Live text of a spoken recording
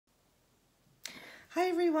Hi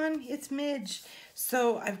everyone, it's Midge.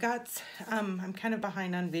 So I'm kind of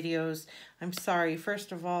behind on videos. I'm sorry.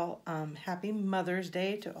 First of all, happy Mother's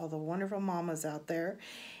Day to all the wonderful mamas out there.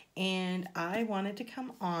 And I wanted to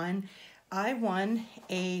come on. I won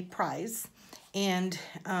a prize and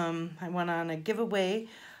I went on a giveaway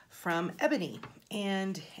from Ebony.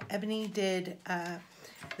 And Ebony did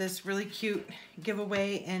this really cute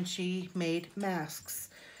giveaway and she made masks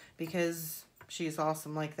because she's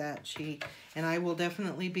awesome like that. And I will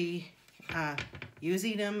definitely be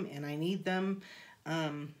using them, and I need them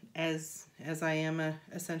as I am a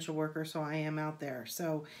essential worker, so I am out there.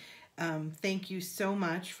 So thank you so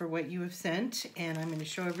much for what you have sent, and I'm going to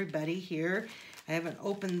show everybody here. I haven't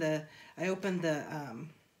opened the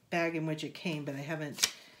bag in which it came, but I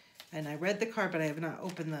haven't, and I read the card, but I have not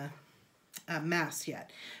opened the mask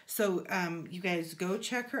yet. So you guys go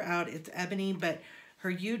check her out. It's Ebony, but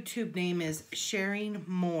her YouTube name is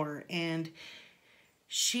Sharingmoore, and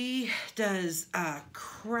she does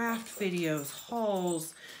craft videos,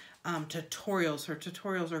 hauls, tutorials. Her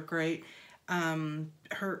tutorials are great.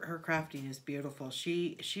 Her crafting is beautiful.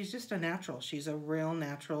 She's just a natural. She's a real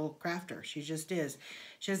natural crafter. She just is.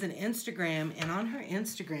 She has an Instagram, and on her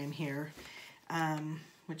Instagram here,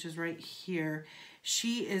 which is right here,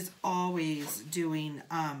 she is always doing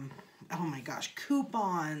oh my gosh,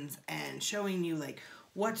 coupons and showing you like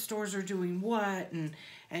what stores are doing what, and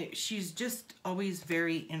she's just always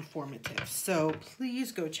very informative. So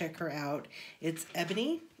please go check her out. It's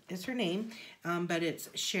Ebony is her name, but it's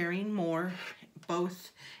Sharingmoore.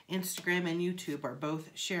 Both Instagram and YouTube are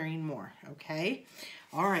both Sharingmoore. Okay,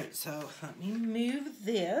 all right. So let me move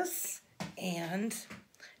this, and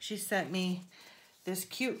she sent me this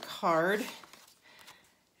cute card.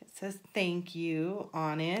 Says thank you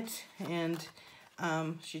on it, and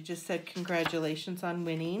she just said congratulations on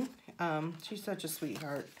winning. She's such a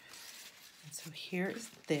sweetheart. And so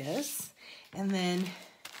here's this, and then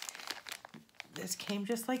this came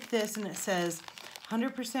just like this, and it says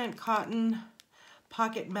 100% cotton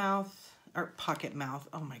pocket mask.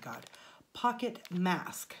 Oh my god, pocket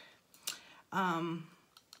mask.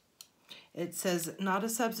 It says not a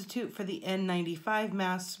substitute for the N95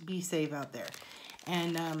 mask. Be safe out there.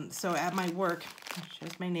 And so at my work,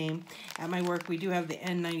 shows my name, at my work we do have the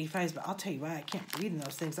N95s, but I'll tell you what, I can't breathe in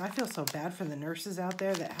those things. I feel so bad for the nurses out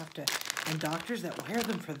there that have to, and doctors that wear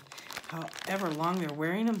them for however long they're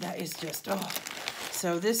wearing them. That is just, oh.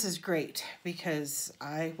 So this is great because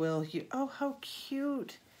I will, oh, how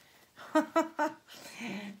cute.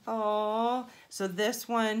 Oh, so this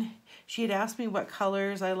one, she had asked me what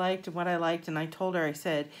colors I liked and what I liked, and I told her, I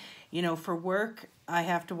said, you know, for work, I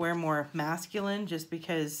have to wear more masculine just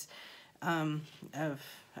because of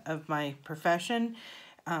my profession.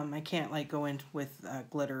 I can't like go in with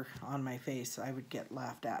glitter on my face. I would get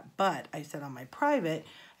laughed at. But I said on my private,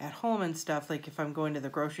 at home and stuff, like if I'm going to the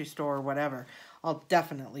grocery store or whatever, I'll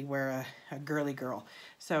definitely wear a girly girl.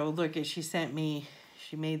 So look, she sent me,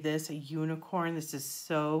 she made this, a unicorn. This is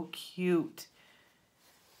so cute.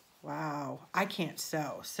 Wow. I can't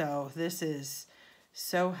sew. So this is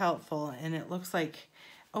so helpful, and it looks like,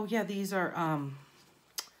 oh yeah, these are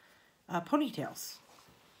ponytails.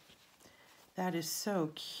 That is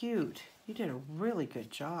so cute. You did a really good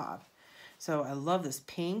job. So I love this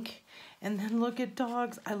pink. And then look at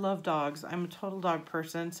dogs. I love dogs. I'm a total dog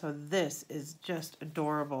person, so this is just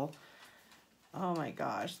adorable. Oh my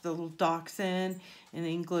gosh, the little dachshund, an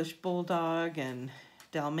English bulldog, and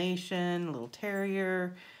Dalmatian, little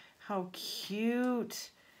terrier. How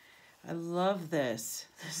cute. I love this.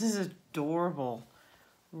 This is adorable.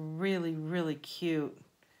 Really, really cute.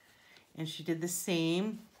 And she did the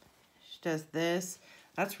same. She does this.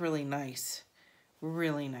 That's really nice.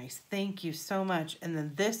 Really nice. Thank you so much. And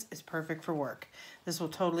then this is perfect for work. This will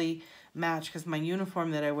totally match because my uniform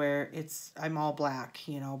that I wear, I'm all black,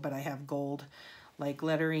 you know, but I have gold like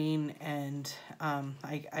lettering, and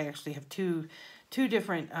I actually have two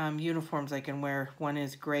different uniforms I can wear. One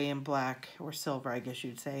is gray and black, or silver, I guess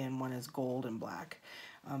you'd say, and one is gold and black.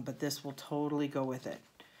 But this will totally go with it.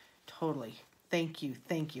 Totally. Thank you,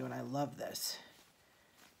 and I love this.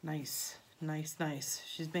 Nice, nice, nice.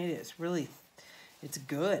 She's made it. It's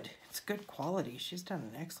good. It's good quality. She's done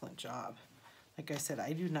an excellent job. Like I said,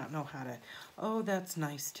 I do not know how to, oh, that's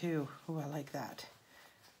nice too. Oh, I like that.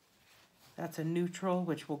 That's a neutral,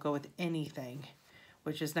 which will go with anything,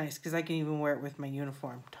 which is nice because I can even wear it with my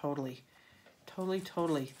uniform. Totally, totally,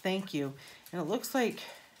 totally. Thank you. And it looks like,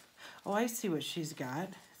 oh, I see what she's got.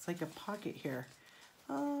 It's like a pocket here.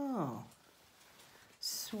 Oh,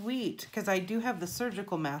 sweet. Because I do have the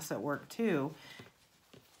surgical mask at work too.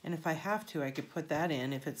 And if I have to, I could put that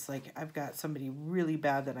in if it's like I've got somebody really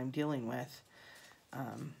bad that I'm dealing with.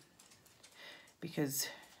 because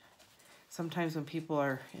sometimes when people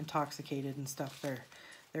are intoxicated and stuff,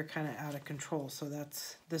 they're kind of out of control. So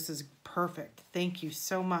this is perfect. Thank you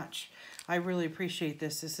so much. I really appreciate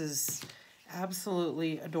this. This is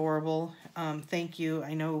absolutely adorable. Thank you.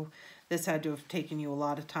 I know this had to have taken you a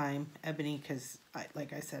lot of time, Ebony, because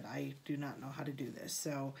like I said, I do not know how to do this.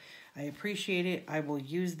 So I appreciate it. I will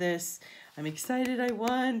use this. I'm excited I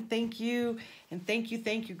won. Thank you. And thank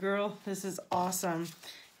you, girl. This is awesome.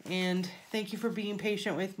 And thank you for being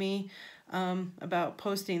patient with me about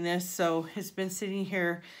posting this. So it's been sitting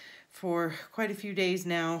here for quite a few days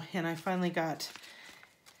now, and I finally got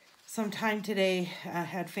some time today. I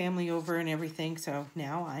had family over and everything, so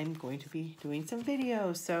now I'm going to be doing some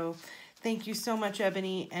videos. So thank you so much,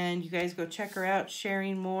 Ebony, and you guys go check her out,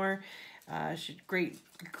 Sharingmoore. She's great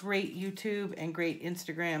YouTube and great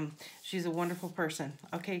Instagram. She's a wonderful person.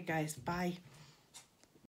 Okay, guys, bye.